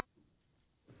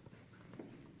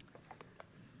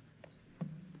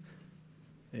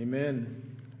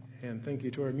Amen. And thank you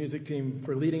to our music team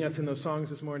for leading us in those songs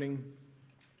this morning.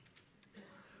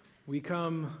 We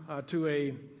come to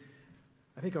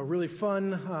I think a really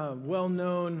fun,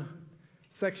 well-known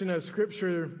section of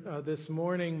Scripture this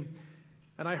morning,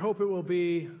 and I hope it will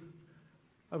be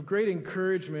of great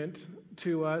encouragement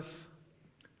to us.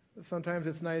 Sometimes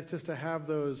it's nice just to have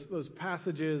those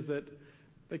passages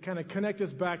that kind of connect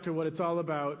us back to what it's all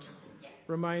about,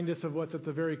 remind us of what's at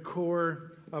the very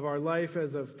core of our life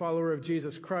as a follower of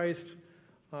Jesus Christ,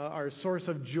 our source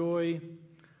of joy.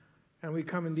 And we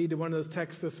come indeed to one of those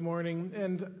texts this morning,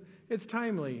 and it's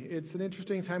timely. It's an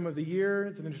interesting time of the year.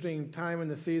 It's an interesting time in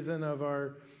the season of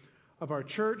our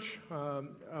church,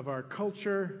 of our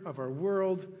culture, of our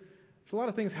world. There's a lot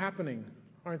of things happening,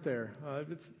 aren't there?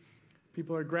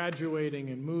 People are graduating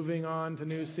and moving on to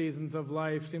new seasons of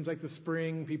life. Seems like the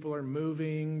spring, people are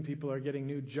moving, people are getting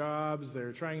new jobs,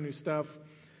 they're trying new stuff.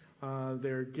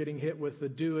 They're getting hit with the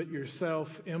do-it-yourself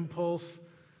impulse.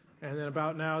 And then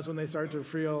about now is when they start to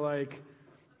feel like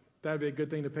that'd be a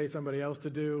good thing to pay somebody else to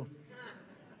do.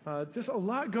 Just a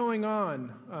lot going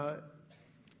on.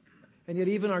 And yet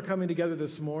even our coming together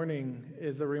this morning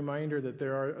is a reminder that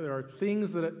there are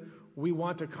things that we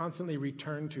want to constantly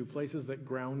return to, places that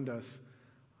ground us,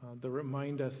 that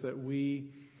remind us that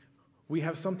we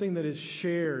have something that is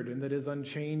shared and that is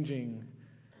unchanging,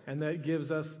 and that gives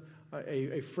us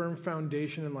a firm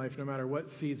foundation in life no matter what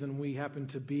season we happen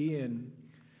to be in.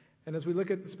 And as we look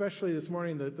at, especially this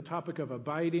morning, the topic of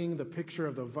abiding, the picture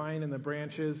of the vine and the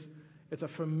branches, it's a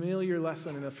familiar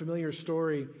lesson and a familiar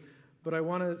story, but I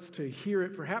want us to hear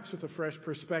it perhaps with a fresh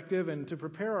perspective, and to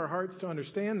prepare our hearts to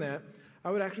understand that,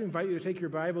 I would actually invite you to take your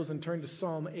Bibles and turn to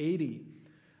Psalm 80.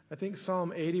 I think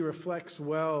Psalm 80 reflects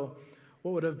well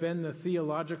what would have been the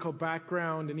theological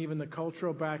background and even the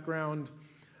cultural background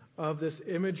of this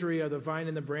imagery of the vine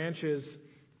and the branches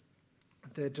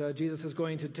that Jesus is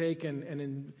going to take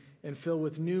and fill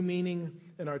with new meaning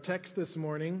in our text this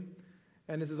morning.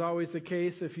 And as is always the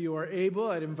case, if you are able,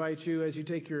 I'd invite you, as you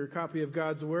take your copy of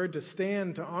God's Word, to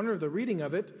stand to honor the reading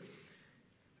of it.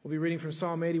 We'll be reading from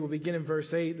Psalm 80. We'll begin in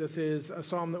verse 8. This is a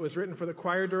psalm that was written for the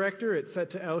choir director. It's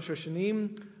set to El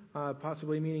Shoshanim,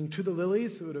 possibly meaning to the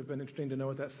lilies. It would have been interesting to know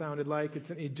what that sounded like. It's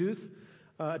an eduth,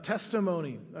 a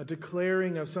testimony, a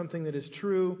declaring of something that is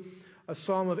true. A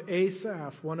psalm of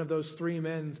Asaph, one of those three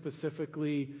men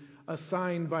specifically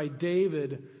assigned by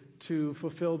David to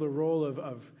fulfill the role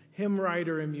of hymn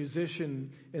writer and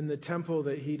musician in the temple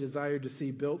that he desired to see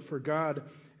built for God.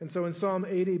 And so in Psalm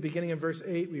 80, beginning in verse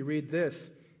 8, we read this: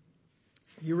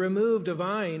 "You removed a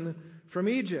vine from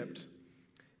Egypt.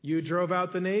 You drove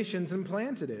out the nations and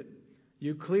planted it.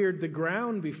 You cleared the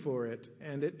ground before it,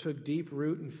 and it took deep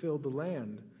root and filled the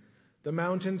land. The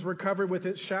mountains were covered with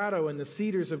its shadow, and the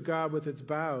cedars of God with its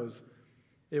boughs.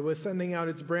 It was sending out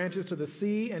its branches to the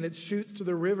sea and its shoots to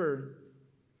the river.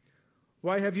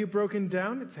 Why have you broken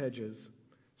down its hedges,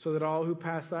 so that all who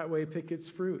pass that way pick its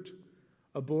fruit?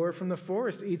 A boar from the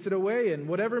forest eats it away, and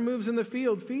whatever moves in the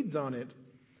field feeds on it.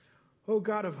 O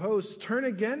God of hosts, turn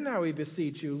again now, we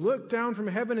beseech you. Look down from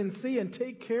heaven and see, and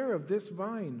take care of this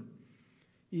vine,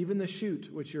 even the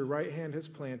shoot which your right hand has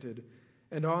planted,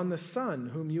 and on the son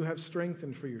whom you have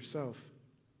strengthened for yourself.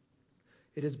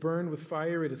 It is burned with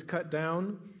fire, it is cut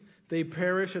down. They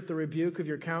perish at the rebuke of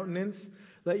your countenance.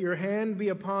 Let your hand be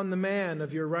upon the man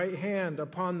of your right hand,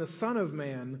 upon the Son of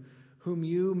Man, whom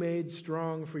you made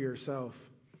strong for yourself.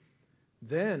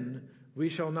 Then we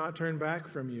shall not turn back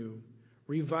from you.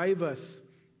 Revive us,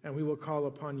 and we will call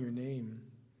upon your name.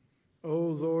 O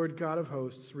Lord God of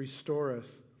hosts, restore us.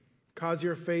 Cause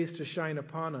your face to shine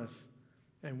upon us,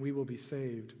 and we will be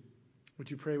saved."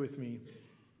 Would you pray with me?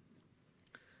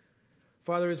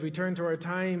 Father, as we turn to our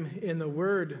time in the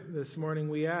Word this morning,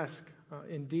 we ask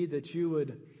indeed that you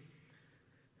would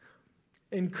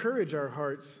encourage our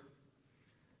hearts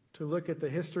to look at the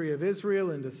history of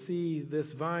Israel and to see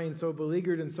this vine so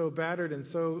beleaguered and so battered and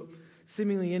so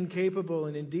seemingly incapable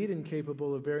and indeed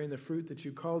incapable of bearing the fruit that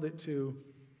you called it to,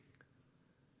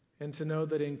 and to know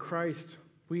that in Christ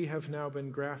we have now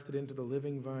been grafted into the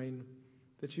living vine,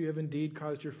 that you have indeed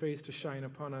caused your face to shine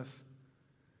upon us,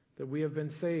 that we have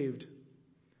been saved.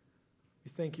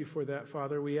 We thank you for that,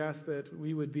 Father. We ask that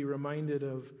we would be reminded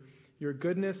of your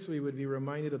goodness, we would be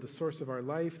reminded of the source of our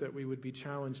life, that we would be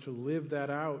challenged to live that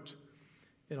out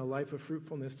in a life of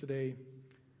fruitfulness today.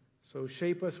 So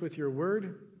shape us with your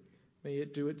word. May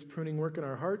it do its pruning work in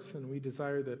our hearts, and we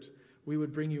desire that we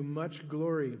would bring you much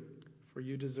glory, for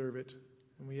you deserve it.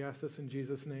 And we ask this in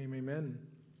Jesus' name, amen.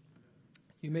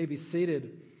 You may be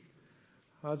seated.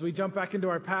 As we jump back into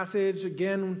our passage,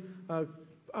 again,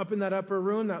 Up in that upper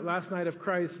room, that last night of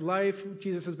Christ's life,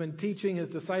 Jesus has been teaching his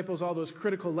disciples all those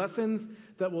critical lessons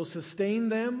that will sustain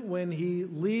them when he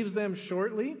leaves them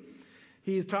shortly.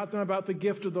 He's taught them about the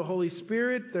gift of the Holy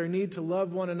Spirit, their need to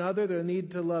love one another, their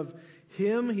need to love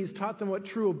him. He's taught them what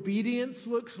true obedience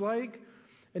looks like.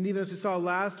 And even as we saw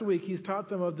last week, he's taught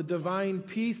them of the divine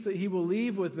peace that he will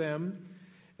leave with them.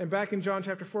 And back in John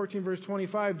chapter 14, verse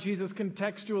 25, Jesus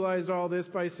contextualized all this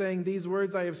by saying, "These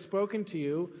words I have spoken to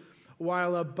you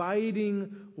while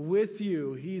abiding with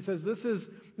you." He says, this is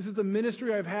the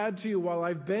ministry I've had to you while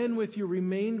I've been with you,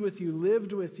 remained with you,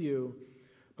 lived with you.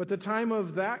 But the time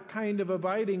of that kind of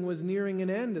abiding was nearing an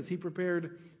end as he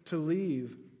prepared to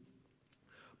leave.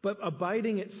 But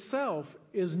abiding itself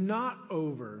is not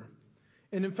over.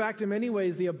 And in fact, in many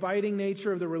ways, the abiding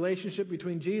nature of the relationship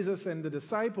between Jesus and the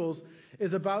disciples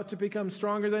is about to become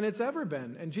stronger than it's ever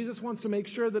been. And Jesus wants to make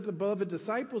sure that the beloved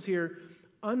disciples here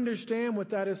understand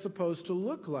what that is supposed to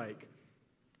look like.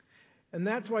 And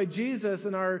that's why Jesus,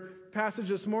 in our passage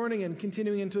this morning and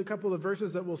continuing into a couple of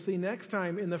verses that we'll see next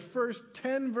time, in the first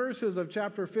 10 verses of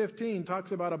chapter 15,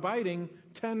 talks about abiding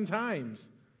 10 times.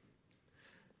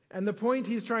 And the point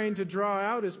he's trying to draw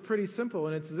out is pretty simple,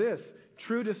 and it's this: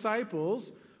 true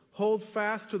disciples hold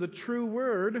fast to the true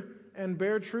word and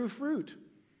bear true fruit.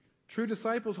 True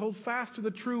disciples hold fast to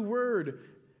the true word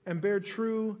and bear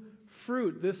true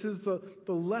fruit. This is the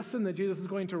lesson that Jesus is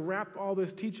going to wrap all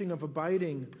this teaching of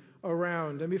abiding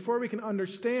around. And before we can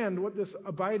understand what this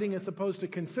abiding is supposed to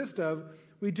consist of,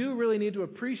 we do really need to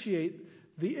appreciate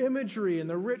the imagery and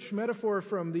the rich metaphor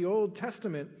from the Old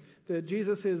Testament that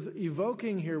Jesus is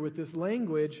evoking here with this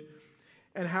language,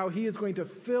 and how he is going to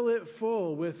fill it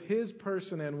full with his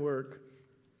person and work.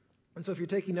 And so if you're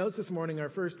taking notes this morning, our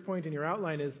first point in your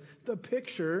outline is the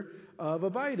picture of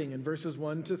abiding in verses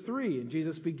 1 to 3. And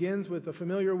Jesus begins with the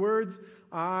familiar words,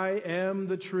 "I am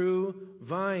the true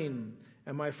vine,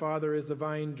 and my Father is the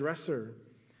vine dresser."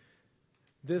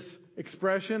 This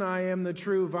expression, "I am the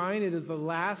true vine," it is the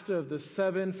last of the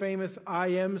 7 famous I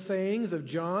am sayings of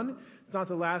John. It's not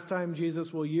the last time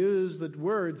Jesus will use the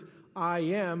words "I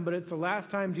am," but it's the last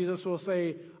time Jesus will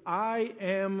say, "I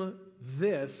am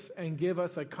this," and give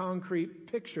us a concrete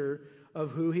picture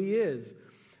of who he is.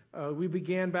 We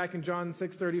began back in John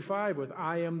 6:35 with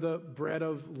 "I am the bread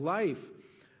of life."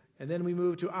 And then we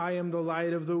moved to "I am the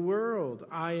light of the world."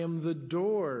 "I am the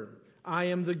door." "I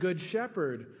am the good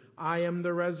shepherd." "I am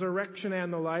the resurrection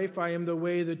and the life." "I am the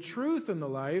way, the truth, and the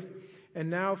life." And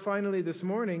now finally this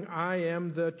morning, "I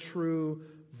am the true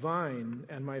vine,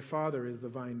 and my Father is the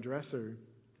vine dresser."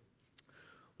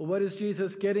 Well, what is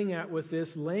Jesus getting at with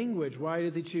this language? Why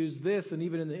does he choose this? And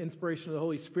even in the inspiration of the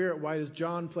Holy Spirit, why does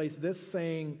John place this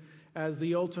saying as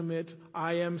the ultimate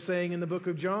I am saying in the book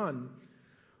of John?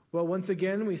 Well, once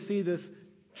again, we see this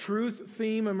truth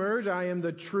theme emerge. I am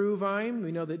the true vine.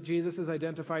 We know that Jesus has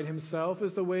identified himself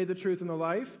as the way, the truth, and the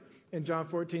life in John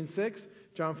 14:6.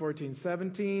 John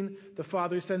 14:17, the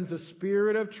Father sends the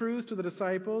Spirit of truth to the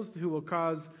disciples who will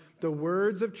cause the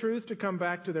words of truth to come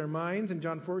back to their minds in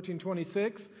John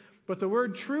 14:26. But the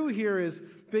word true here is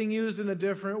being used in a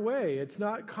different way. It's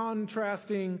not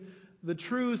contrasting the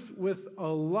truth with a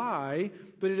lie,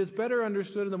 but it is better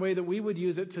understood in the way that we would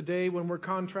use it today when we're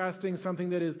contrasting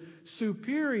something that is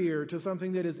superior to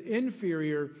something that is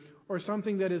inferior, or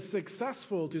something that is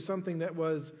successful to something that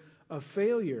was a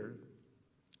failure.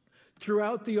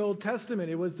 Throughout the Old Testament,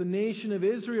 it was the nation of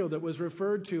Israel that was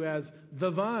referred to as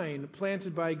the vine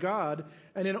planted by God.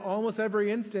 And in almost every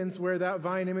instance where that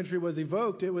vine imagery was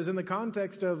evoked, it was in the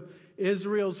context of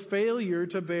Israel's failure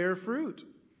to bear fruit.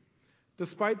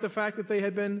 Despite the fact that they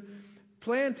had been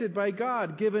planted by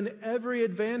God, given every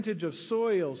advantage of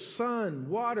soil, sun,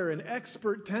 water, and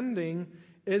expert tending,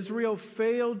 Israel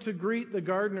failed to greet the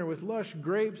gardener with lush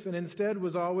grapes and instead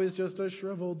was always just a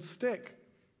shriveled stick.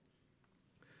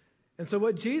 And so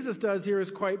what Jesus does here is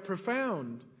quite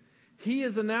profound. He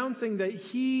is announcing that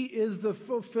he is the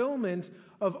fulfillment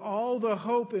of all the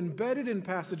hope embedded in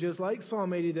passages like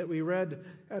Psalm 80 that we read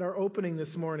at our opening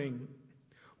this morning,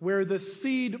 where the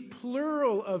seed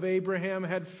plural of Abraham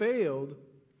had failed,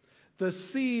 the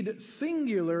seed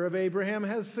singular of Abraham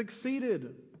has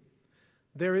succeeded.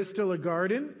 There is still a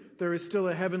garden, there is still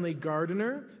a heavenly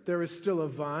gardener, there is still a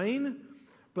vine,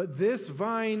 but this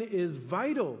vine is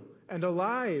vital and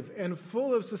alive and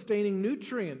full of sustaining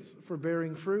nutrients for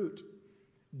bearing fruit.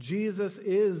 Jesus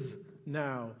is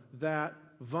now that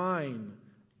vine,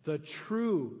 the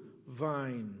true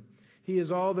vine. He is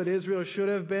all that Israel should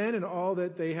have been and all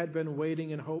that they had been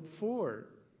waiting and hoped for.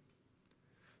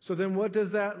 So then what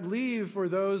does that leave for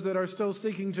those that are still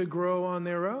seeking to grow on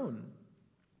their own?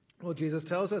 Well, Jesus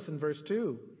tells us in verse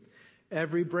 2,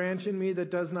 Every branch in me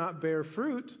that does not bear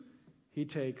fruit, he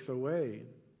takes away.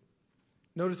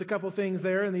 Notice a couple things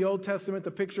there. In the Old Testament,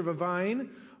 the picture of a vine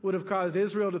would have caused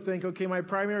Israel to think, okay, my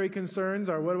primary concerns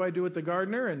are what do I do with the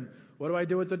gardener and what do I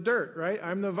do with the dirt, right?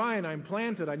 I'm the vine, I'm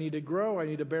planted, I need to grow, I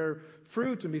need to bear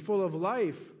fruit and be full of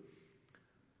life.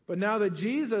 But now that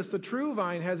Jesus, the true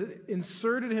vine, has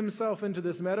inserted himself into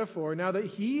this metaphor, now that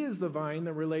he is the vine,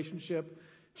 the relationship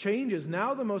changes.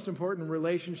 Now the most important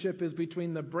relationship is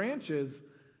between the branches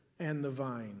and the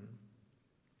vine.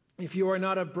 If you are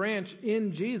not a branch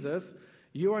in Jesus,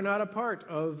 you are not a part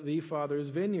of the Father's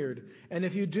vineyard. And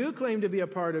if you do claim to be a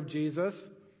part of Jesus,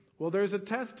 well, there's a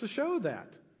test to show that.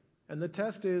 And the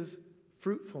test is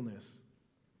fruitfulness.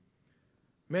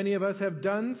 Many of us have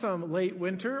done some late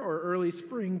winter or early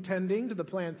spring tending to the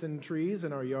plants and trees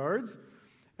in our yards.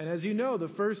 And as you know, the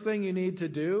first thing you need to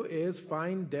do is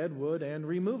find dead wood and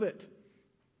remove it.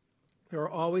 There are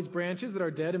always branches that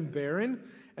are dead and barren,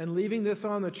 and leaving this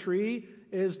on the tree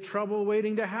is trouble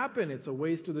waiting to happen. It's a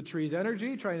waste of the tree's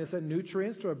energy, trying to send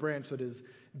nutrients to a branch that is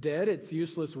dead. It's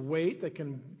useless weight that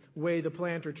can weigh the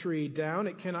plant or tree down.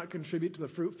 It cannot contribute to the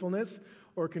fruitfulness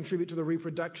or contribute to the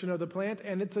reproduction of the plant,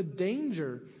 and it's a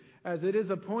danger, as it is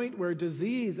a point where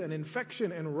disease and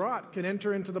infection and rot can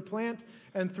enter into the plant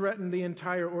and threaten the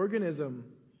entire organism.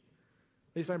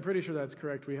 At least I'm pretty sure that's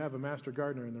correct. We have a master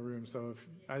gardener in the room, so if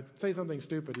I say something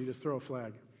stupid, you just throw a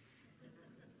flag.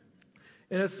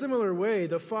 In a similar way,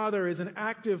 the Father is an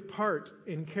active part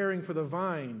in caring for the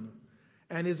vine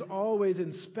and is always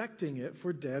inspecting it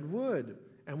for dead wood.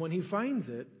 And when he finds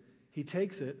it, he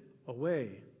takes it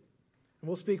away. And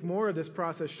we'll speak more of this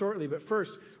process shortly, but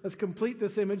first, let's complete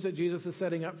this image that Jesus is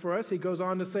setting up for us. He goes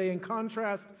on to say, in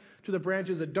contrast to the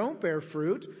branches that don't bear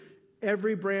fruit,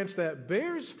 every branch that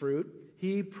bears fruit,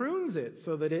 he prunes it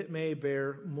so that it may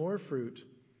bear more fruit.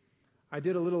 I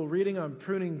did a little reading on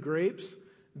pruning grapes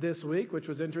this week, which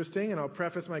was interesting, and I'll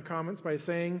preface my comments by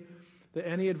saying that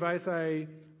any advice I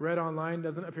read online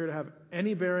doesn't appear to have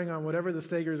any bearing on whatever the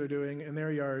Stagers are doing in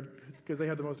their yard, because they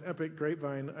had the most epic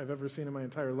grapevine I've ever seen in my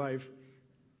entire life.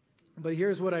 But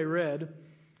here's what I read.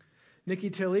 Nikki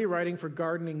Tilley, writing for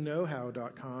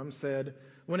gardeningknowhow.com, said,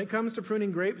 when it comes to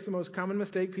pruning grapes, the most common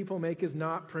mistake people make is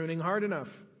not pruning hard enough.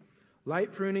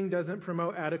 Light pruning doesn't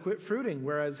promote adequate fruiting,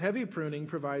 whereas heavy pruning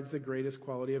provides the greatest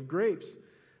quality of grapes.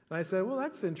 And I said, well,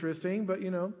 that's interesting, but,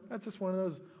 that's just one of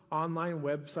those online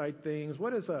website things.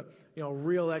 What does a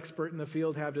real expert in the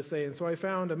field have to say? And so I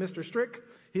found a Mr. Strick.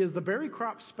 He is the berry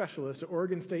crop specialist at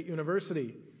Oregon State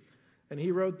University. And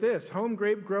he wrote this: home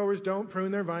grape growers don't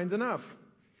prune their vines enough.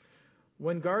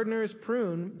 When gardeners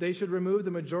prune, they should remove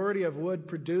the majority of wood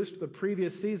produced the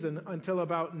previous season until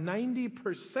about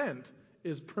 90%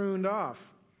 is pruned off.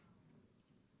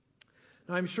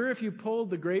 Now, I'm sure if you polled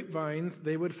the grapevines,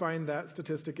 they would find that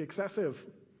statistic excessive.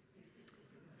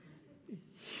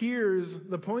 Here's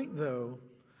the point, though.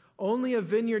 Only a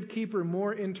vineyard keeper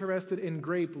more interested in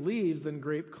grape leaves than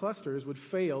grape clusters would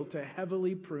fail to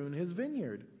heavily prune his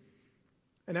vineyard.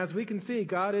 And as we can see,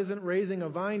 God isn't raising a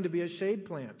vine to be a shade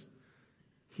plant.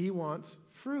 He wants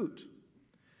fruit.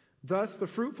 Thus, the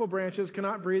fruitful branches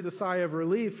cannot breathe a sigh of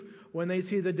relief when they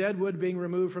see the dead wood being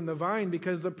removed from the vine,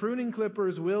 because the pruning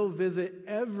clippers will visit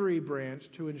every branch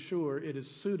to ensure it is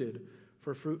suited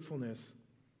for fruitfulness.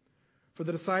 For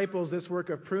the disciples, this work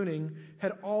of pruning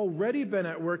had already been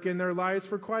at work in their lives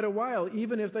for quite a while,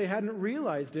 even if they hadn't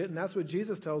realized it, and that's what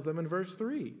Jesus tells them in verse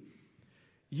 3.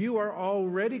 You are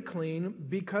already clean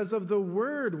because of the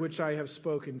word which I have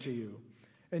spoken to you.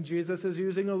 And Jesus is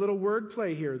using a little word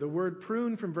play here. The word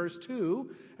prune from verse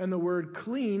 2 and the word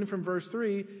clean from verse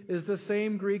 3 is the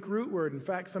same Greek root word. In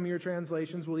fact, some of your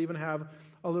translations will even have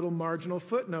a little marginal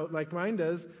footnote, like mine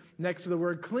does, next to the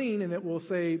word clean, and it will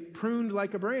say pruned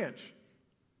like a branch.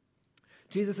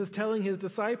 Jesus is telling his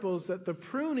disciples that the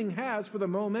pruning has, for the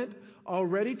moment,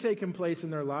 already taken place in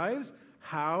their lives.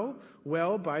 How?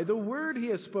 Well, by the word he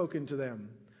has spoken to them.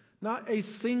 Not a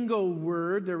single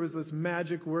word, there was this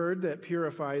magic word that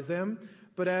purifies them,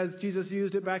 but as Jesus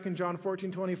used it back in John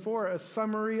 14:24, a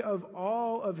summary of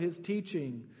all of his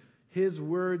teaching, his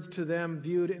words to them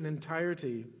viewed in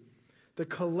entirety. The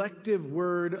collective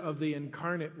word of the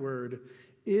incarnate word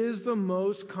is the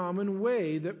most common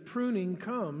way that pruning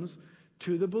comes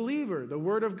to the believer. The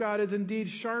word of God is indeed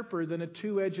sharper than a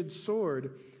two-edged sword,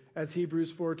 as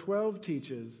Hebrews 4:12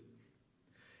 teaches.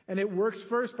 And it works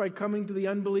first by coming to the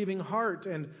unbelieving heart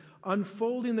and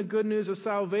unfolding the good news of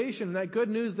salvation. That good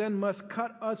news then must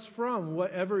cut us from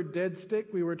whatever dead stick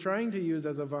we were trying to use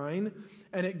as a vine,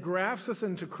 and it grafts us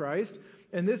into Christ.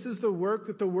 And this is the work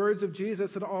that the words of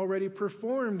Jesus had already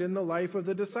performed in the life of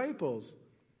the disciples.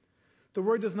 The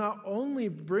Word does not only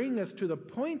bring us to the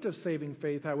point of saving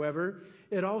faith, however,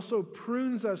 it also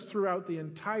prunes us throughout the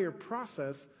entire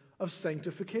process of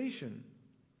sanctification.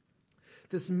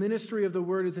 This ministry of the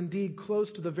Word is indeed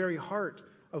close to the very heart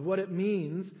of what it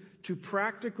means to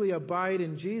practically abide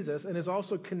in Jesus, and is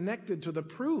also connected to the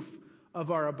proof of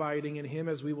our abiding in Him,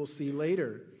 as we will see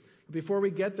later. Before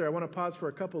we get there, I want to pause for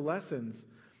a couple lessons.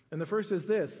 And the first is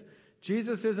this: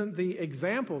 Jesus isn't the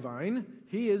example vine,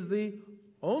 He is the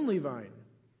only vine.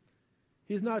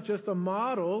 He's not just a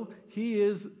model, He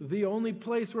is the only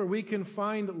place where we can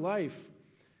find life.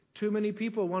 Too many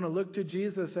people want to look to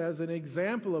Jesus as an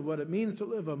example of what it means to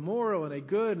live a moral and a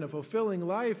good and a fulfilling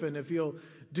life. And if you'll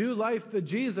do life the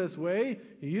Jesus way,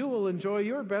 you will enjoy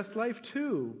your best life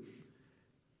too.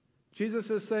 Jesus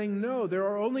is saying, no, there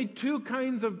are only two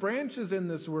kinds of branches in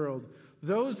this world.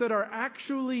 Those that are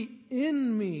actually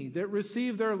in me, that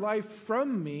receive their life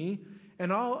from me,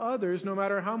 and all others, no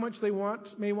matter how much they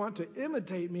may want to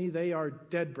imitate me, they are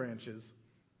dead branches.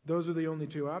 Those are the only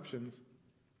two options.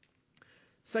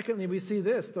 Secondly, we see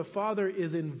this: the Father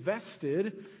is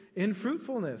invested in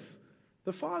fruitfulness.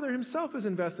 The Father Himself is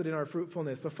invested in our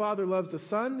fruitfulness. The Father loves the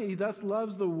Son. He thus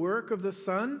loves the work of the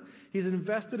Son. He's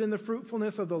invested in the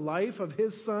fruitfulness of the life of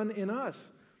His Son in us.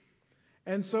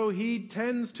 And so He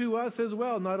tends to us as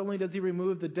well. Not only does He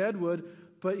remove the dead wood,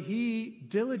 but He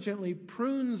diligently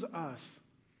prunes us.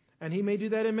 And He may do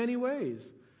that in many ways.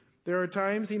 There are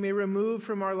times He may remove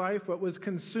from our life what was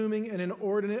consuming an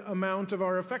inordinate amount of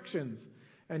our affections.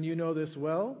 And you know this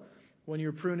well when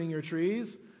you're pruning your trees.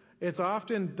 It's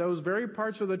often those very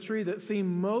parts of the tree that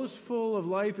seem most full of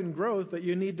life and growth that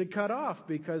you need to cut off,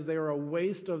 because they are a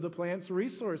waste of the plant's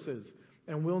resources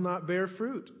and will not bear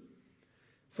fruit.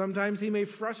 Sometimes He may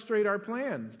frustrate our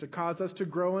plans to cause us to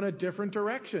grow in a different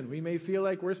direction. We may feel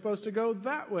like we're supposed to go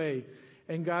that way,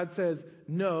 and God says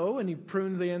no, and He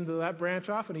prunes the end of that branch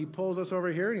off, and He pulls us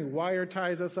over here, and He wire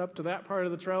ties us up to that part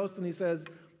of the trellis, and He says,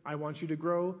 I want you to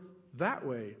grow that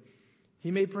way. He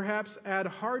may perhaps add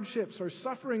hardships or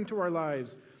suffering to our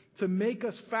lives to make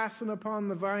us fasten upon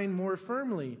the vine more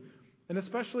firmly. And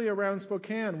especially around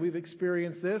Spokane, we've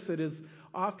experienced this. It is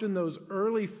often those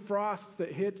early frosts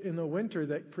that hit in the winter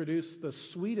that produce the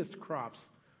sweetest crops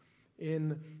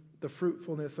in the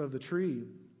fruitfulness of the tree.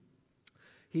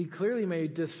 He clearly may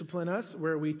discipline us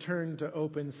where we turn to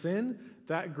open sin.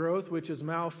 That growth which is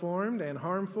malformed and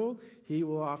harmful, He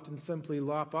will often simply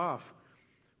lop off.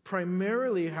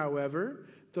 Primarily, however,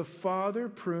 the Father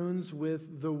prunes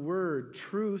with the Word.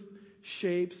 Truth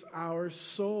shapes our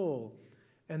soul.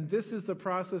 And this is the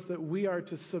process that we are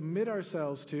to submit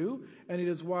ourselves to. And it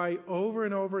is why over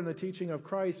and over in the teaching of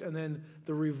Christ, and then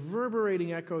the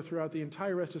reverberating echo throughout the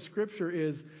entire rest of Scripture,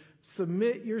 is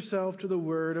submit yourself to the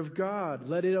Word of God.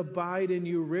 Let it abide in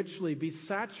you richly. Be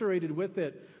saturated with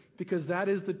it, because that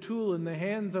is the tool in the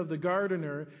hands of the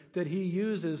gardener that He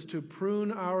uses to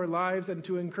prune our lives and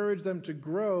to encourage them to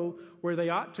grow where they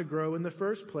ought to grow in the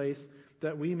first place,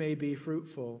 that we may be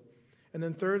fruitful. And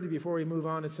then thirdly, before we move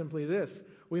on, is simply this: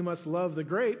 we must love the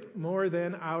grape more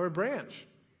than our branch.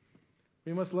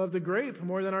 We must love the grape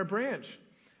more than our branch.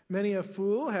 Many a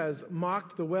fool has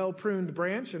mocked the well-pruned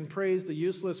branch and praised the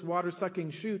useless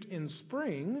water-sucking shoot in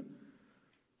spring.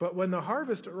 But when the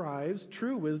harvest arrives,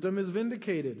 true wisdom is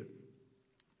vindicated,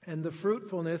 and the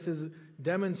fruitfulness is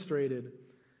demonstrated.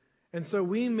 And so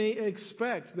we may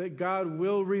expect that God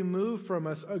will remove from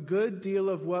us a good deal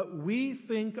of what we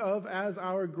think of as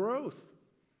our growth.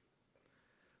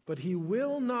 But He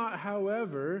will not,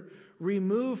 however,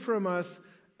 remove from us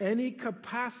any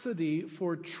capacity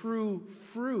for true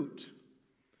fruit.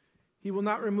 He will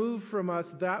not remove from us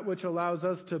that which allows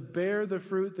us to bear the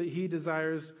fruit that He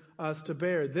desires us to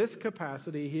bear. This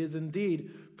capacity He is indeed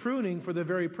pruning for the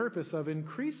very purpose of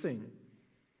increasing.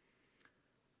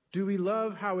 Do we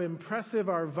love how impressive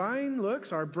our vine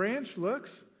looks, our branch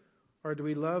looks, or do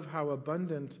we love how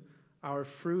abundant our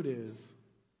fruit is?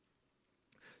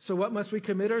 So what must we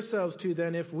commit ourselves to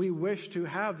then if we wish to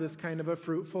have this kind of a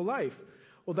fruitful life?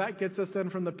 Well, that gets us then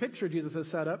from the picture Jesus has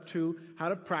set up to how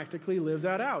to practically live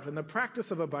that out. And the practice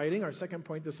of abiding, our second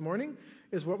point this morning,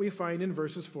 is what we find in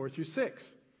verses 4 through 6.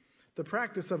 The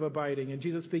practice of abiding. And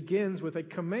Jesus begins with a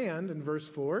command in verse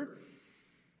 4.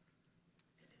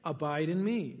 Abide in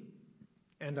me,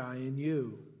 and I in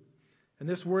you. And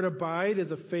this word abide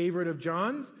is a favorite of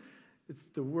John's.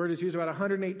 The word is used about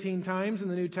 118 times in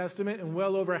the New Testament, and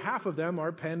well over half of them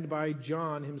are penned by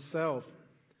John himself.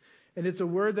 And it's a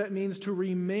word that means to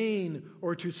remain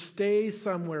or to stay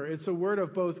somewhere. It's a word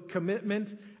of both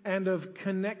commitment and of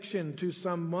connection to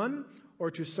someone or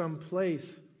to some place.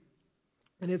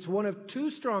 And it's one of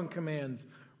two strong commands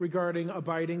regarding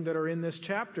abiding that are in this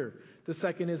chapter. The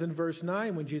second is in verse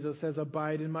 9 when Jesus says,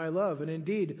 "Abide in my love." And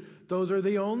indeed, those are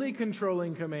the only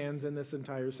controlling commands in this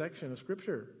entire section of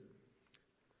Scripture.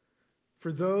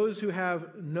 For those who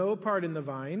have no part in the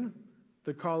vine,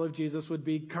 the call of Jesus would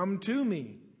be, "Come to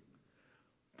me."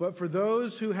 But for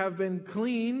those who have been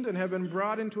cleaned and have been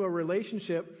brought into a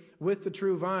relationship with the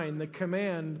true vine, the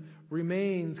command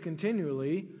remains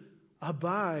continually,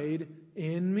 "Abide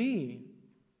in me."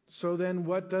 So then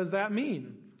what does that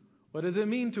mean? What does it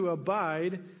mean to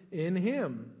abide in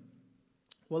Him?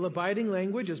 Well, abiding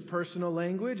language is personal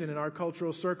language, and in our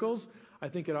cultural circles, I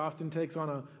think it often takes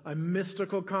on a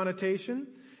mystical connotation.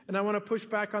 And I want to push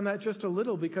back on that just a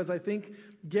little, because I think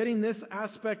getting this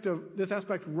aspect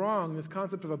wrong, this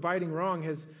concept of abiding wrong,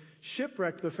 has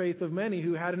shipwrecked the faith of many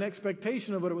who had an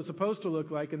expectation of what it was supposed to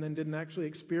look like and then didn't actually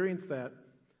experience that.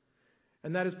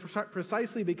 And that is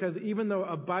precisely because even though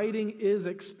abiding is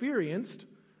experienced,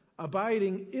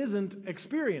 abiding isn't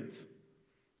experience.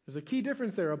 There's a key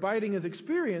difference there. Abiding is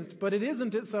experienced, but it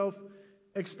isn't itself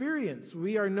experience.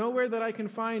 We are nowhere that I can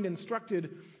find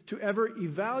instructed to ever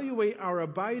evaluate our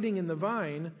abiding in the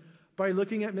vine by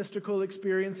looking at mystical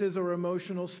experiences or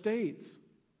emotional states.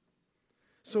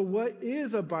 So what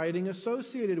is abiding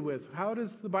associated with? How does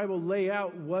the Bible lay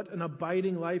out what an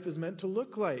abiding life is meant to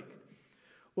look like?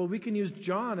 Well, we can use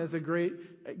John as a great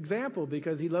example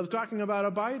because he loves talking about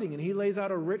abiding, and he lays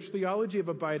out a rich theology of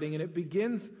abiding, and it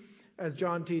begins, as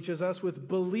John teaches us, with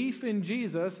belief in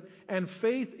Jesus and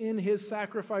faith in His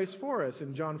sacrifice for us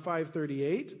in John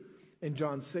 5:38, in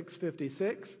John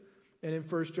 6:56, and in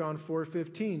 1 John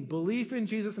 4:15. Belief in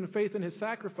Jesus and faith in His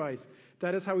sacrifice.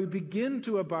 That is how we begin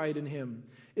to abide in Him.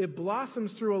 It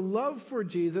blossoms through a love for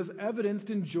Jesus evidenced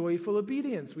in joyful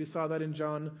obedience. We saw that in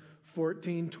John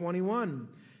 14:21.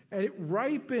 And it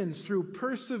ripens through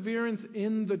perseverance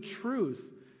in the truth.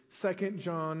 2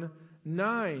 John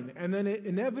 9. And then it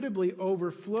inevitably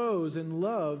overflows in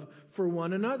love for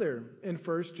one another in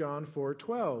 1 John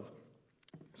 4:12.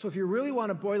 So if you really want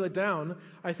to boil it down,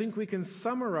 I think we can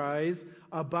summarize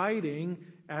abiding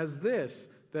as this: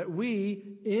 that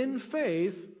we, in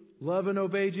faith, love and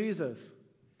obey Jesus.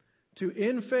 To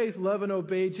in faith love and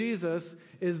obey Jesus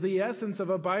is the essence of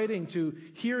abiding, to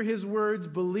hear His words,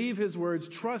 believe His words,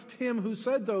 trust Him who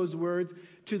said those words,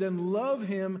 to then love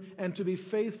Him and to be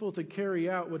faithful to carry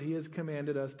out what He has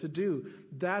commanded us to do.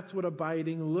 That's what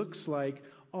abiding looks like,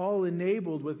 all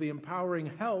enabled with the empowering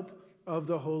help of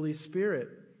the Holy Spirit.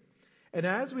 And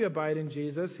as we abide in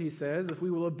Jesus, he says, if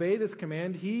we will obey this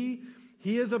command, He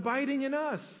is abiding in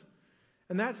us.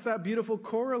 And that's that beautiful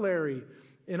corollary.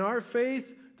 In our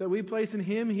faith that we place in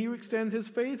Him, He extends His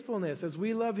faithfulness. As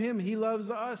we love Him, He loves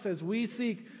us. As we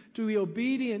seek to be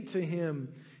obedient to Him,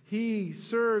 He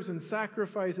serves and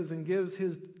sacrifices and gives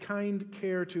His kind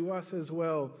care to us as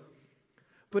well.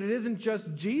 But it isn't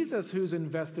just Jesus who's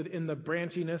invested in the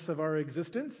branchiness of our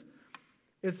existence.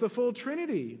 It's the full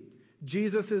Trinity.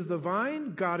 Jesus is the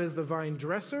vine, God is the vine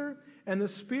dresser, and the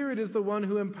Spirit is the one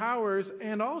who empowers,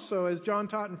 and also, as John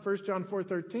taught in 1 John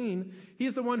 4:13,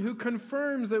 He's the one who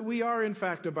confirms that we are in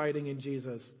fact abiding in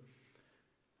Jesus.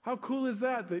 How cool is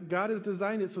that God has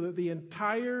designed it so that the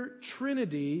entire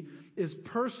Trinity is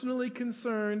personally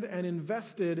concerned and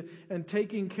invested and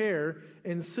taking care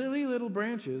in silly little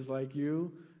branches like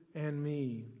you and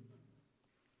me.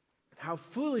 How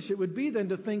foolish it would be then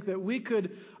to think that we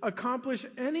could accomplish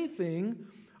anything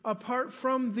apart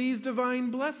from these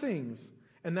divine blessings.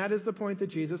 And that is the point that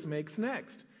Jesus makes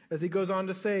next, as He goes on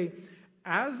to say,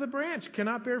 as the branch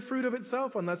cannot bear fruit of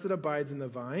itself unless it abides in the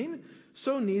vine,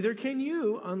 so neither can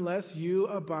you unless you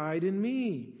abide in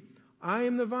me. I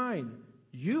am the vine,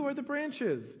 you are the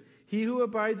branches. He who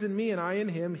abides in me and I in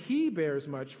him, he bears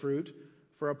much fruit,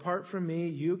 for apart from me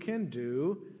you can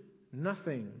do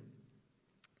nothing.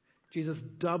 Jesus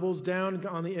doubles down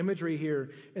on the imagery here.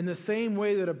 In the same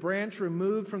way that a branch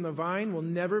removed from the vine will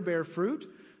never bear fruit,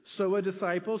 so a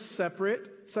disciple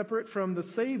separate from the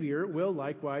Savior will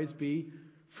likewise be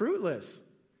fruitless.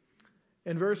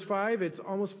 In verse 5, it's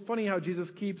almost funny how Jesus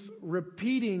keeps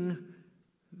repeating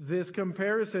this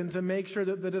comparison to make sure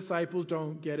that the disciples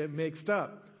don't get it mixed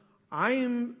up.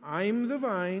 I'm the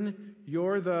vine,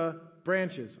 you're the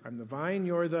branches. I'm the vine,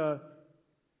 you're the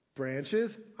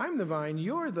branches. I'm the vine,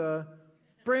 you're the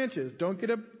branches. Don't get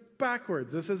it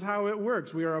backwards. This is how it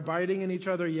works. We are abiding in each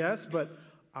other, yes, but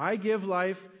I give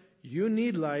life, you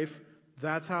need life.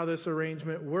 That's how this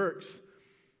arrangement works.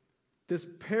 This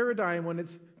paradigm, when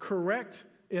it's correct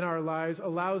in our lives,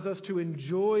 allows us to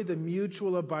enjoy the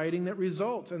mutual abiding that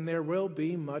results, and there will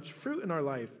be much fruit in our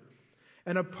life.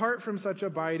 And apart from such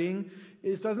abiding,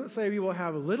 it doesn't say we will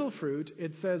have little fruit,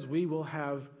 it says we will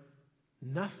have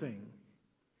nothing.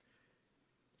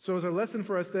 So as a lesson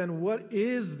for us then, what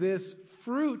is this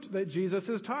fruit that Jesus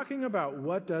is talking about?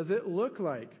 What does it look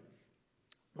like?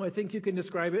 Well, I think you can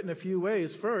describe it in a few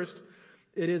ways. First,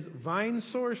 it is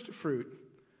vine-sourced fruit.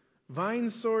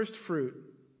 Vine-sourced fruit.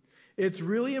 It's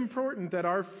really important that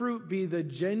our fruit be the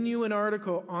genuine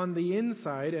article on the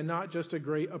inside and not just a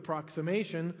great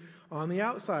approximation on the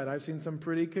outside. I've seen some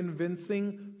pretty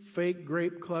convincing fake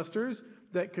grape clusters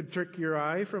that could trick your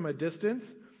eye from a distance,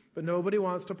 but nobody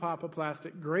wants to pop a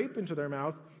plastic grape into their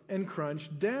mouth and crunch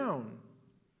down.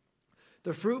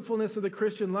 The fruitfulness of the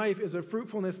Christian life is a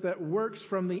fruitfulness that works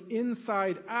from the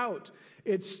inside out.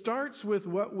 It starts with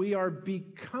what we are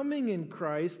becoming in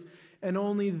Christ, and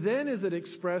only then is it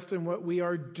expressed in what we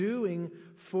are doing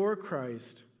for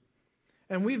Christ.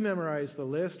 And we've memorized the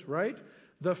list, right?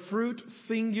 The fruit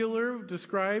singular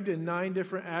described in 9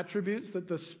 different attributes that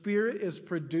the Spirit is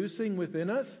producing within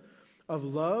us of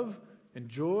love and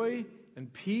joy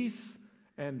and peace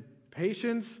and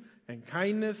patience and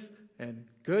kindness and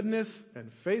goodness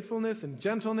and faithfulness and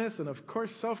gentleness and, of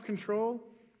course, self-control.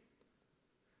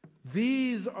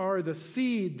 These are the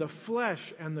seed, the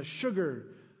flesh, and the sugar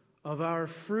of our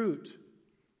fruit.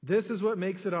 This is what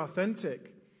makes it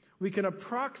authentic. We can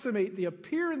approximate the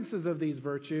appearances of these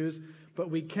virtues, but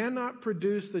we cannot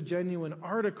produce the genuine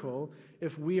article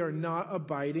if we are not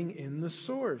abiding in the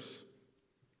source.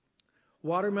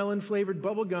 Watermelon-flavored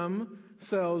bubble gum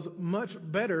sells much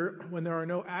better when there are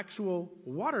no actual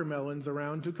watermelons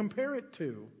around to compare it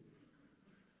to.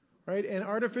 Right? And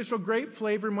artificial grape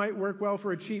flavor might work well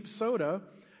for a cheap soda,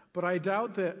 but I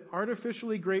doubt that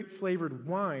artificially grape-flavored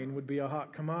wine would be a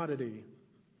hot commodity.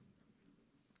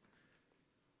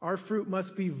 Our fruit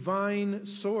must be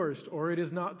vine-sourced, or it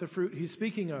is not the fruit he's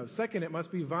speaking of. Second, it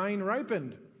must be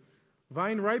vine-ripened.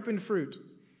 Vine-ripened fruit.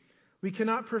 We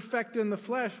cannot perfect in the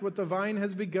flesh what the vine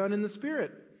has begun in the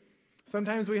Spirit.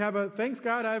 Sometimes we have a, thanks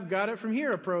God, I've got it from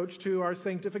here approach to our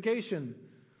sanctification.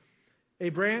 A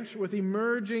branch with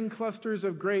emerging clusters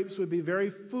of grapes would be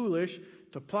very foolish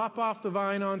to plop off the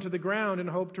vine onto the ground and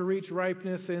hope to reach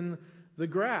ripeness in the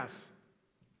grass.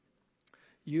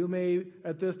 You may,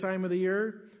 at this time of the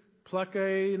year, pluck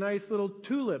a nice little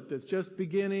tulip that's just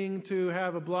beginning to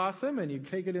have a blossom, and you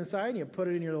take it inside and you put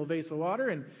it in your little vase of water,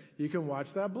 and you can watch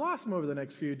that blossom over the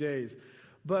next few days.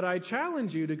 But I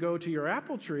challenge you to go to your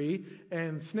apple tree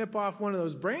and snip off one of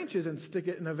those branches and stick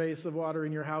it in a vase of water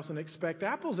in your house and expect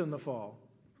apples in the fall.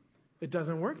 It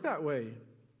doesn't work that way.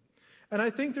 And I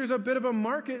think there's a bit of a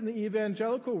market in the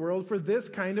evangelical world for this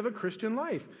kind of a Christian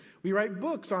life. We write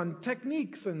books on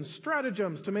techniques and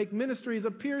stratagems to make ministries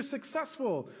appear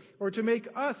successful or to make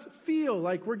us feel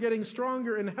like we're getting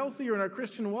stronger and healthier in our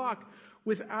Christian walk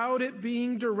without it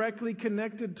being directly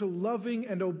connected to loving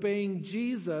and obeying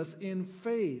Jesus in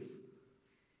faith.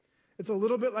 It's a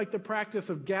little bit like the practice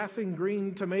of gassing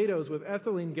green tomatoes with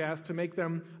ethylene gas to make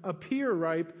them appear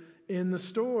ripe in the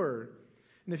store.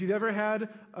 And if you've ever had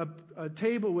a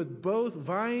table with both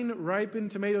vine-ripened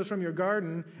tomatoes from your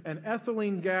garden and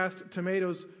ethylene-gassed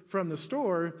tomatoes from the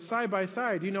store side by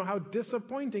side, you know how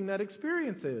disappointing that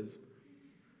experience is.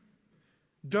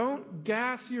 Don't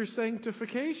gas your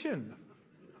sanctification.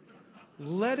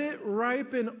 Let it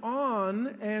ripen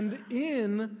on and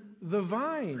in the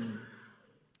vine.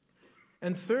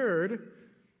 And third,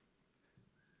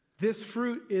 this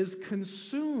fruit is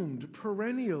consumed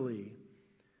perennially.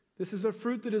 This is a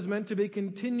fruit that is meant to be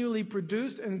continually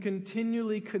produced and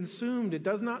continually consumed. It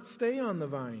does not stay on the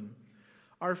vine.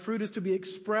 Our fruit is to be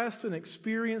expressed and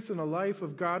experienced in a life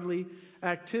of godly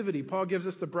activity. Paul gives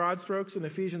us the broad strokes in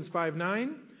Ephesians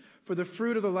 5:9. For the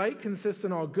fruit of the light consists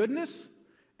in all goodness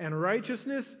and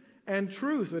righteousness and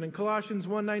truth. And in Colossians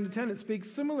 1:9-10, it speaks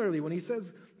similarly when he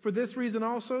says, for this reason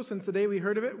also, since the day we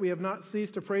heard of it, we have not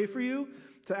ceased to pray for you,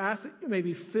 to ask that you may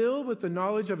be filled with the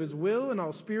knowledge of His will and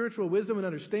all spiritual wisdom and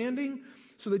understanding,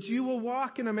 so that you will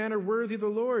walk in a manner worthy of the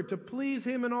Lord, to please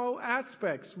Him in all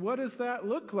aspects. What does that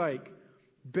look like?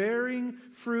 Bearing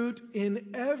fruit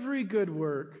in every good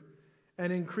work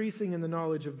and increasing in the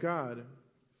knowledge of God.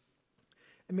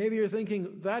 And maybe you're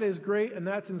thinking, that is great and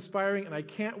that's inspiring and I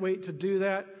can't wait to do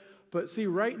that. But see,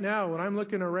 right now, when I'm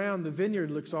looking around, the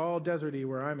vineyard looks all deserty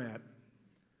where I'm at.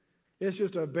 It's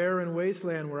just a barren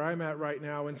wasteland where I'm at right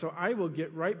now, and so I will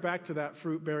get right back to that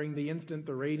fruit bearing the instant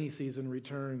the rainy season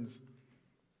returns.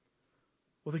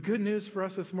 Well, the good news for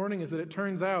us this morning is that it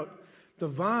turns out the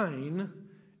vine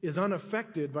is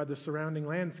unaffected by the surrounding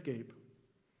landscape.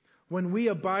 When we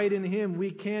abide in Him,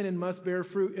 we can and must bear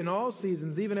fruit in all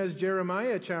seasons, even as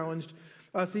Jeremiah challenged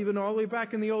us even all the way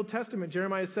back in the Old Testament.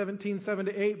 Jeremiah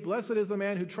 17:7-8, blessed is the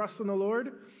man who trusts in the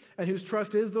Lord and whose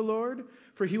trust is the Lord,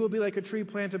 for he will be like a tree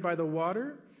planted by the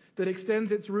water that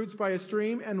extends its roots by a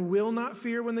stream and will not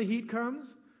fear when the heat comes?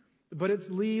 But its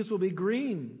leaves will be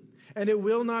green, and it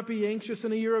will not be anxious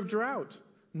in a year of drought,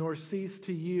 nor cease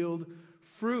to yield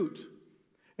fruit.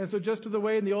 And so just to the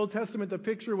way in the Old Testament the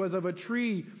picture was of a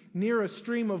tree near a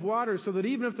stream of water, so that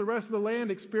even if the rest of the land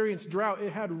experienced drought,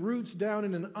 it had roots down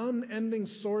in an unending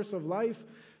source of life.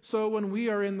 So when we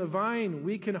are in the vine,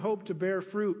 we can hope to bear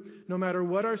fruit no matter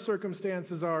what our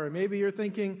circumstances are. And maybe you're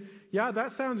thinking, yeah,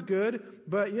 that sounds good,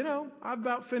 but I've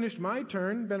about finished my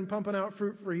turn, been pumping out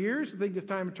fruit for years. I think it's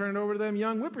time to turn it over to them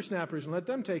young whippersnappers and let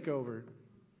them take over.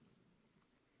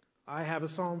 I have a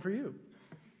psalm for you.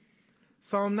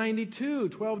 Psalm 92,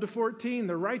 12-14,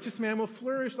 the righteous man will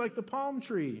flourish like the palm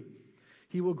tree.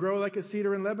 He will grow like a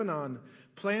cedar in Lebanon,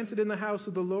 planted in the house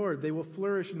of the Lord. They will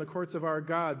flourish in the courts of our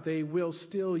God. They will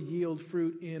still yield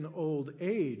fruit in old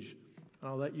age.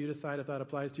 I'll let you decide if that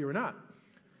applies to you or not.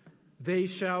 They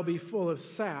shall be full of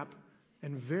sap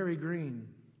and very green.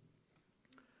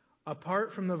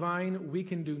 Apart from the vine, we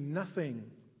can do nothing.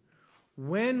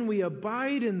 When we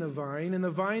abide in the vine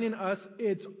in us,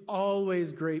 it's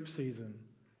always grape season.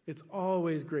 It's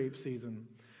always grape season.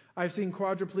 I've seen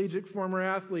quadriplegic former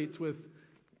athletes with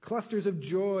clusters of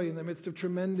joy in the midst of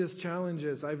tremendous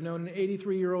challenges. I've known an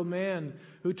 83-year-old man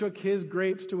who took his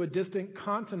grapes to a distant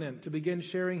continent to begin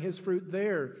sharing his fruit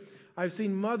there. I've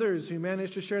seen mothers who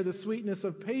managed to share the sweetness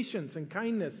of patience and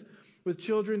kindness with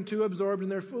children too absorbed in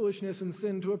their foolishness and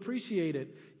sin to appreciate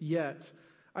it yet.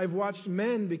 I've watched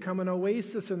men become an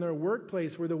oasis in their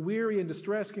workplace where the weary and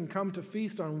distressed can come to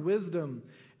feast on wisdom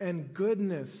and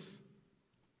goodness.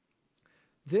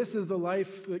 This is the life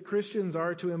that Christians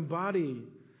are to embody.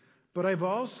 But I've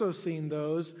also seen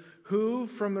those who,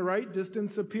 from the right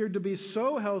distance, appeared to be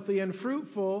so healthy and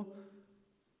fruitful,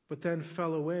 but then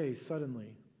fell away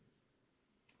suddenly.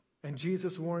 And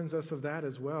Jesus warns us of that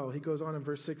as well. He goes on in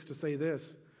verse 6 to say this,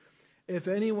 "If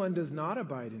anyone does not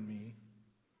abide in me,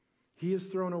 he is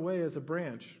thrown away as a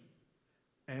branch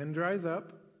and dries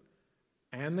up,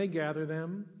 and they gather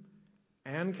them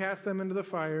and cast them into the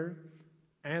fire,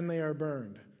 and they are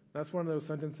burned." That's one of those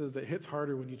sentences that hits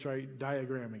harder when you try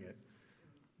diagramming it.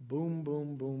 Boom,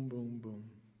 boom, boom, boom, boom.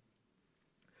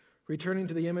 Returning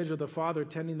to the image of the Father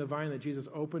tending the vine that Jesus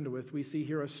opened with, we see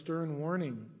here a stern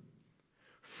warning.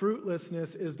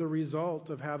 Fruitlessness is the result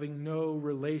of having no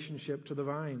relationship to the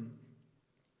vine.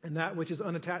 And that which is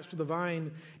unattached to the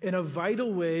vine in a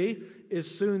vital way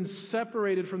is soon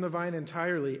separated from the vine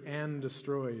entirely and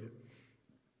destroyed.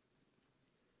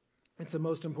 It's the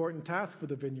most important task for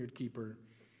the vineyard keeper.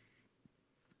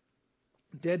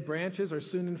 Dead branches are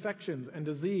soon infections and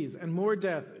disease and more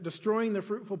death, destroying the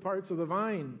fruitful parts of the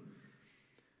vine.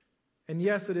 And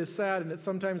yes, it is sad and it's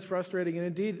sometimes frustrating and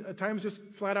indeed at times just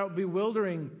flat out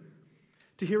bewildering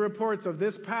to hear reports of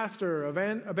this pastor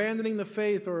abandoning the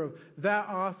faith or of that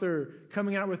author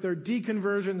coming out with their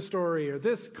deconversion story or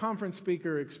this conference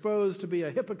speaker exposed to be a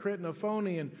hypocrite and a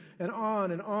phony and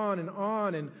on and on and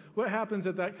on. And what happens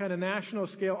at that kind of national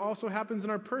scale also happens in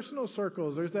our personal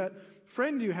circles. There's that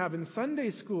friend you have in Sunday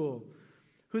school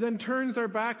who then turns their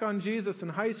back on Jesus in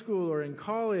high school or in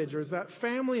college, or is that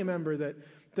family member that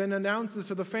then announces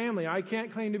to the family, I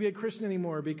can't claim to be a Christian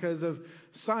anymore because of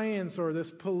science or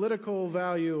this political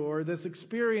value or this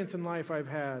experience in life I've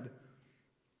had.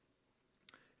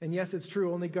 And yes, it's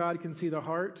true, only God can see the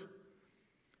heart.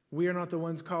 We are not the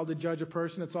ones called to judge a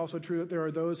person. It's also true that there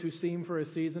are those who seem for a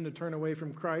season to turn away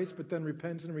from Christ, but then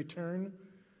repent and return.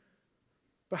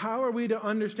 But how are we to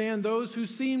understand those who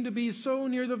seem to be so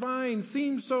near the vine,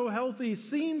 seem so healthy,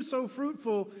 seem so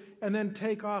fruitful, and then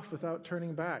take off without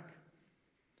turning back?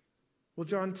 Well,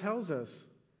 John tells us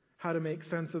how to make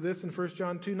sense of this in 1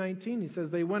 John 2:19. He says,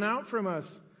 "They went out from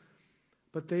us,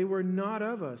 but they were not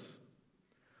of us.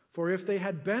 For if they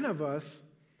had been of us,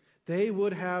 they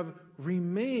would have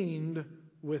remained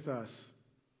with us.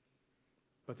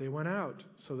 But they went out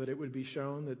so that it would be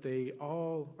shown that they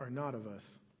all are not of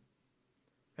us."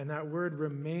 And that word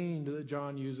remained that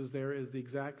John uses there is the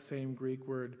exact same Greek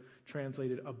word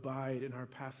translated abide in our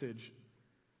passage.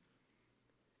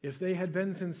 If they had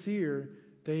been sincere,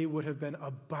 they would have been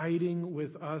abiding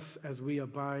with us as we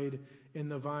abide in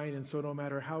the vine. And so no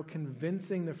matter how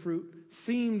convincing the fruit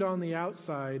seemed on the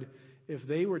outside, if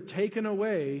they were taken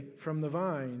away from the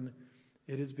vine,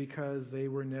 it is because they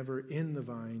were never in the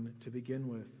vine to begin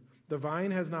with. The vine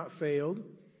has not failed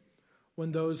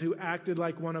when those who acted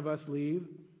like one of us leave.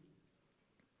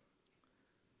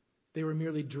 They were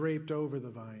merely draped over the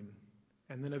vine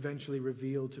and then eventually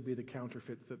revealed to be the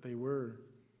counterfeits that they were.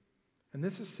 And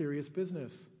this is serious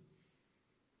business.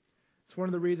 It's one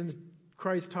of the reasons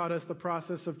Christ taught us the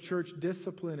process of church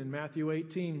discipline in Matthew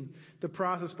 18, the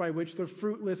process by which the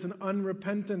fruitless and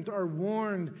unrepentant are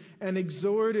warned and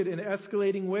exhorted in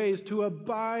escalating ways to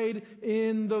abide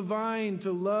in the vine,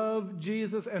 to love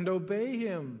Jesus and obey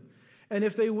Him. And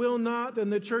if they will not, then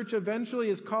the church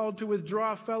eventually is called to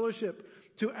withdraw fellowship,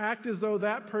 to act as though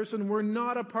that person were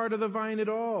not a part of the vine at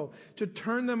all, to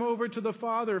turn them over to the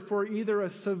Father for either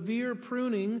a severe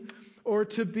pruning or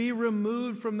to be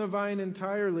removed from the vine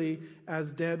entirely as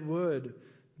dead wood.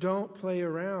 Don't play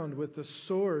around with the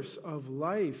source of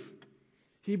life.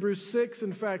 Hebrews 6,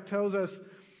 in fact, tells us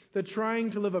that trying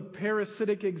to live a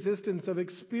parasitic existence of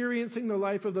experiencing the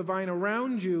life of the vine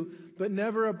around you, but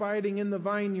never abiding in the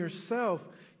vine yourself,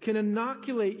 can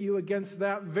inoculate you against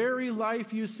that very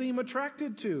life you seem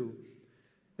attracted to.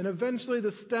 And eventually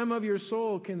the stem of your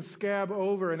soul can scab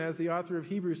over, and as the author of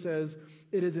Hebrews says,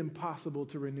 it is impossible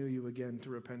to renew you again to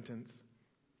repentance.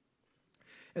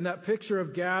 And that picture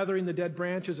of gathering the dead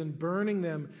branches and burning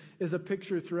them is a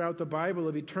picture throughout the Bible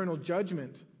of eternal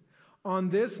judgment. On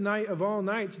this night of all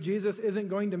nights, Jesus isn't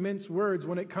going to mince words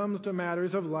when it comes to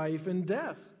matters of life and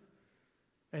death.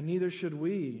 And neither should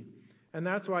we. And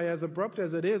that's why, as abrupt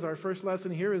as it is, our first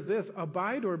lesson here is this: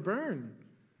 abide or burn.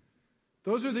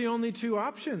 Those are the only two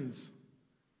options.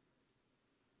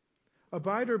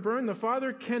 Abide or burn. The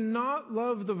Father cannot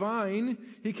love the vine.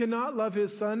 He cannot love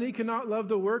His Son. He cannot love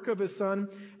the work of His Son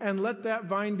and let that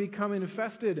vine become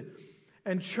infested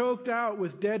and choked out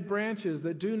with dead branches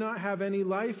that do not have any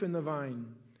life in the vine.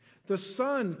 The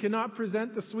Son cannot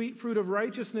present the sweet fruit of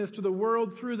righteousness to the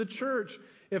world through the church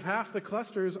if half the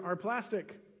clusters are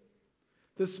plastic.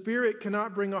 The Spirit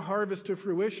cannot bring a harvest to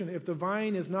fruition if the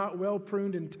vine is not well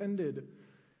pruned and tended.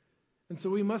 And so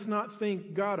we must not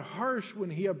think God harsh when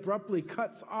He abruptly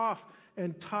cuts off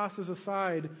and tosses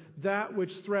aside that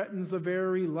which threatens the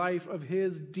very life of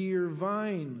His dear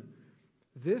vine.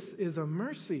 This is a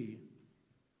mercy.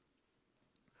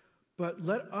 But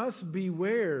let us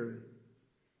beware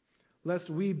lest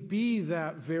we be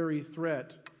that very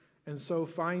threat and so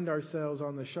find ourselves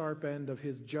on the sharp end of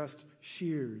His just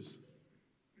shears.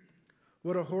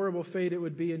 What a horrible fate it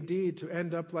would be indeed to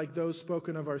end up like those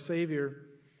spoken of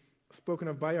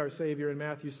by our Savior in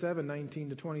Matthew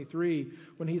 7:19-23,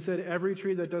 when He said, "Every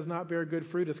tree that does not bear good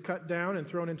fruit is cut down and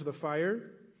thrown into the fire.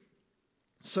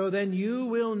 So then you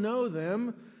will know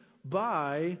them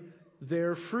by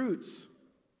their fruits."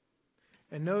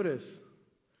 And notice,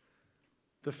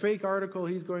 the fake article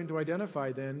He's going to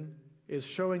identify then is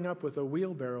showing up with a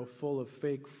wheelbarrow full of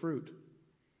fake fruit.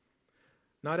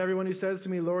 "Not everyone who says to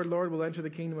me, 'Lord, Lord,' will enter the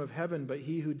kingdom of heaven, but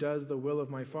he who does the will of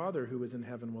my Father who is in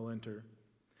heaven will enter.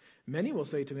 Many will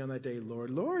say to me on that day,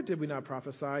 'Lord, Lord, did we not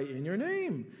prophesy in your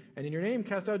name? And in your name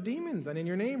cast out demons, and in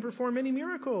your name perform many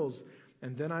miracles?'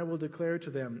 And then I will declare to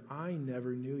them, 'I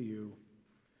never knew you.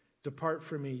 Depart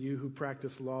from me, you who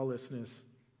practice lawlessness.'"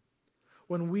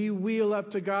 When we wheel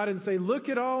up to God and say, "Look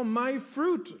at all my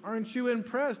fruit, aren't you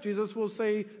impressed?" Jesus will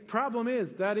say, "Problem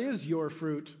is, that is your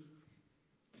fruit.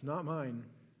 It's not mine.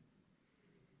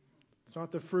 It's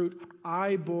not the fruit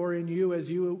I bore in you as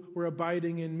you were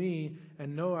abiding in me.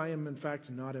 And no, I am in fact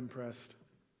not impressed."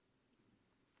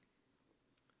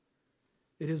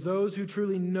 It is those who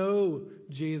truly know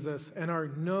Jesus and are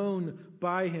known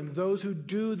by Him, those who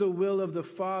do the will of the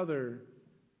Father,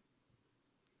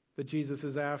 that Jesus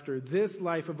is after. This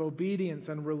life of obedience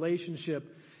and relationship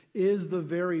is the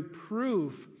very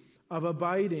proof of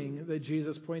abiding that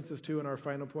Jesus points us to in our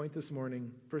final point this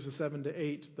morning, verses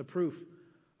 7-8, the proof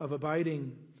of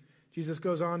abiding. Jesus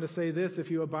goes on to say this: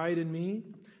 "If you abide in me,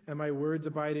 and my words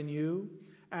abide in you,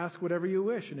 ask whatever you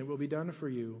wish, and it will be done for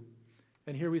you."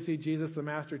 And here we see Jesus, the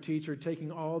master teacher,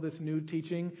 taking all this new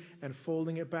teaching and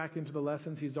folding it back into the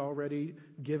lessons He's already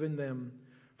given them.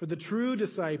 For the true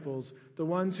disciples, the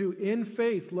ones who in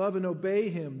faith love and obey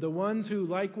Him, the ones who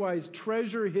likewise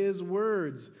treasure His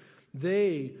words,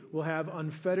 they will have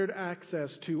unfettered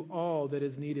access to all that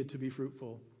is needed to be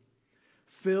fruitful.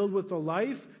 Filled with the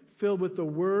life, filled with the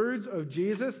words of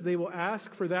Jesus, they will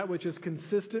ask for that which is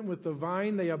consistent with the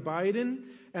vine they abide in,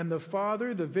 and the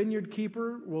Father, the vineyard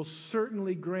keeper, will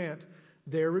certainly grant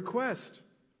their request.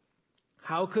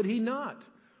 How could He not,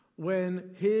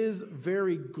 when His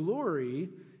very glory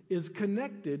is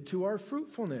connected to our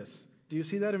fruitfulness? Do you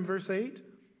see that in verse 8?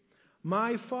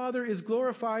 "My Father is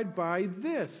glorified by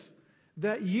this,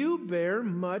 that you bear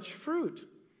much fruit,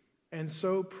 and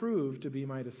so prove to be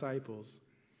my disciples."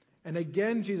 And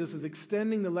again, Jesus is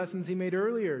extending the lessons He made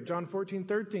earlier. John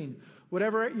 14:13.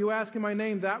 "Whatever you ask in my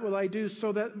name, that will I do,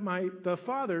 so that the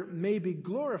Father may be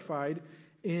glorified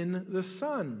in the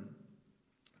Son."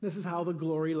 This is how the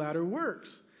glory ladder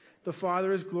works. The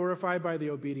Father is glorified by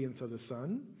the obedience of the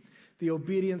Son. The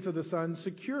obedience of the Son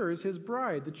secures his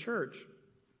bride, the church.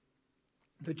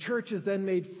 The church is then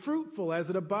made fruitful as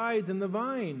it abides in the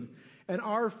vine. And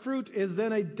our fruit is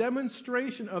then a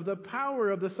demonstration of the power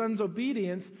of the Son's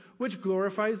obedience, which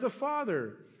glorifies the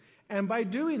Father. And by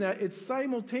doing that, it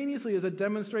simultaneously is a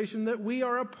demonstration that we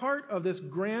are a part of this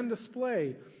grand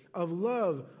display of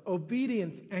love,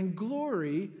 obedience, and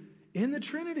glory in the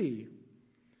Trinity.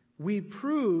 We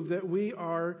prove that we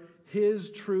are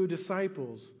His true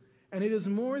disciples. And it is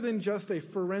more than just a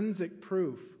forensic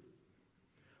proof.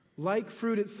 Like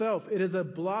fruit itself, it is a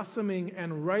blossoming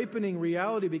and ripening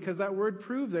reality, because that word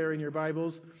 "prove" there in your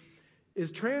Bibles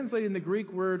is translating the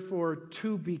Greek word for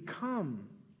 "to become."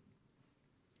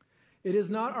 It is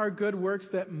not our good works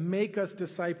that make us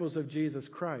disciples of Jesus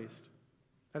Christ.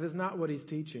 That is not what he's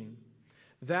teaching.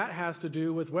 That has to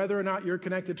do with whether or not you're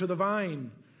connected to the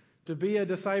vine. To be a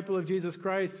disciple of Jesus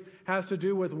Christ has to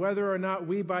do with whether or not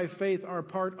we by faith are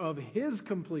part of His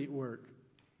complete work.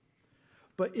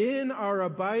 But in our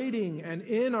abiding and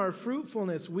in our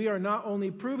fruitfulness, we are not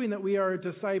only proving that we are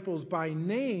disciples by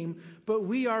name, but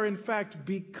we are in fact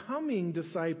becoming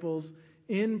disciples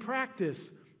in practice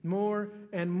more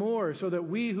and more, so that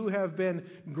we who have been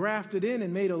grafted in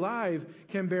and made alive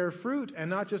can bear fruit, and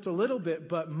not just a little bit,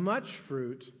 but much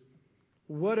fruit.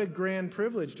 What a grand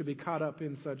privilege to be caught up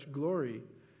in such glory,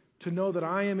 to know that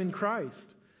I am in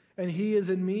Christ and He is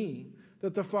in me,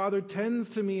 that the Father tends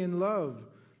to me in love,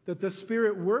 that the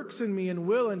Spirit works in me and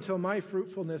will until my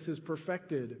fruitfulness is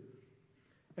perfected.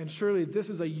 And surely this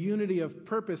is a unity of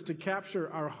purpose to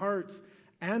capture our hearts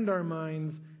and our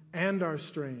minds and our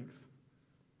strength.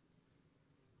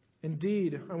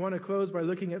 Indeed, I want to close by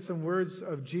looking at some words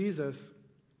of Jesus,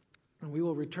 and we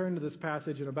will return to this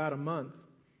passage in about a month.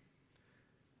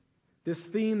 This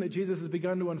theme that Jesus has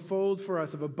begun to unfold for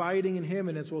us of abiding in Him,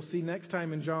 and as we'll see next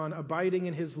time in John, abiding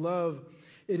in His love,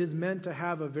 it is meant to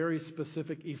have a very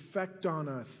specific effect on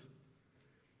us.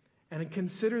 And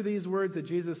consider these words that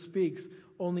Jesus speaks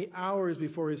only hours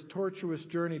before His tortuous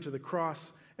journey to the cross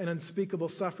and unspeakable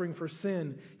suffering for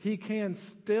sin. He can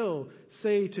still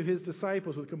say to His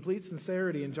disciples with complete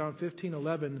sincerity in John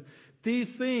 15:11,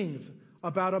 "These things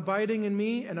about abiding in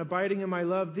me and abiding in my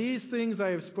love, these things I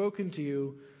have spoken to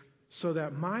you, so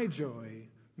that my joy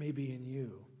may be in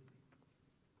you,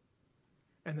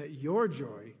 and that your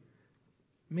joy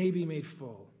may be made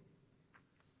full."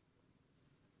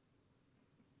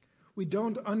 We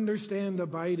don't understand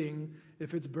abiding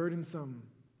if it's burdensome.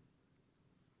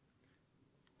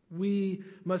 We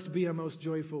must be a most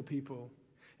joyful people.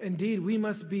 Indeed, we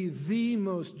must be the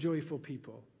most joyful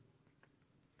people.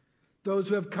 Those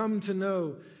who have come to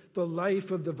know the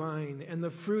life of the vine and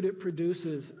the fruit it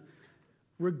produces,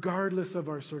 regardless of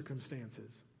our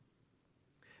circumstances.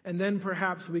 And then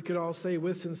perhaps we could all say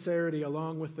with sincerity,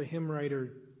 along with the hymn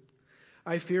writer,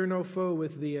 "I fear no foe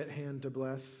with Thee at hand to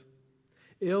bless.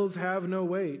 Ills have no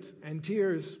weight, and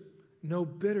tears no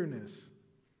bitterness.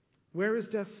 Where is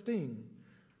death's sting?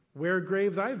 Where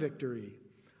grave Thy victory?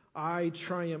 I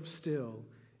triumph still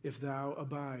if Thou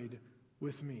abide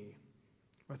with me."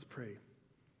 Let's pray.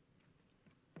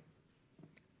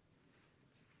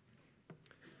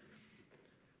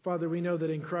 Father, we know that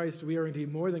in Christ we are indeed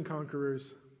more than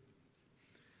conquerors,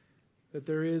 that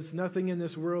there is nothing in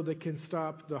this world that can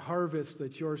stop the harvest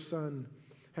that Your Son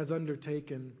has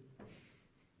undertaken.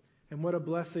 And what a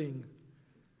blessing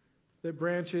that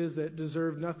branches that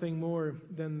deserve nothing more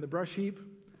than the brush heap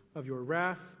of Your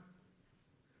wrath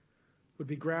would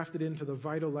be grafted into the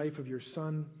vital life of Your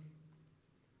Son,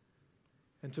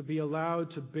 and to be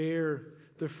allowed to bear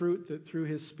the fruit that through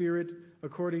His Spirit,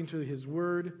 according to His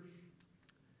Word,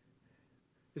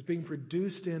 is being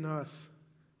produced in us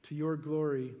to Your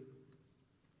glory.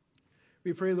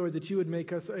 We pray, Lord, that You would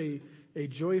make us a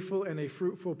joyful and a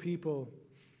fruitful people,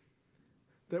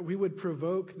 that we would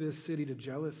provoke this city to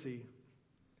jealousy,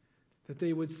 that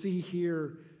they would see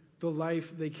here the life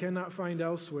they cannot find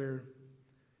elsewhere.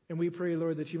 And we pray,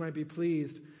 Lord, that You might be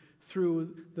pleased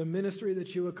through the ministry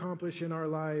that You accomplish in our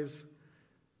lives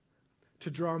to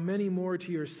draw many more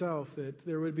to Yourself, that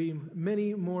there would be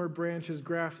many more branches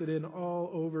grafted in all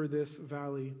over this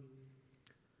valley.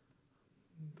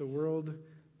 The world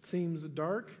seems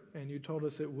dark, and You told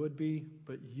us it would be,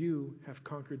 but You have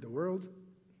conquered the world.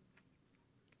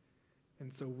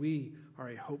 And so we are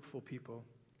a hopeful people.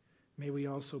 May we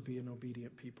also be an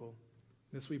obedient people.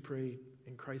 This we pray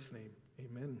in Christ's name.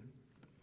 Amen.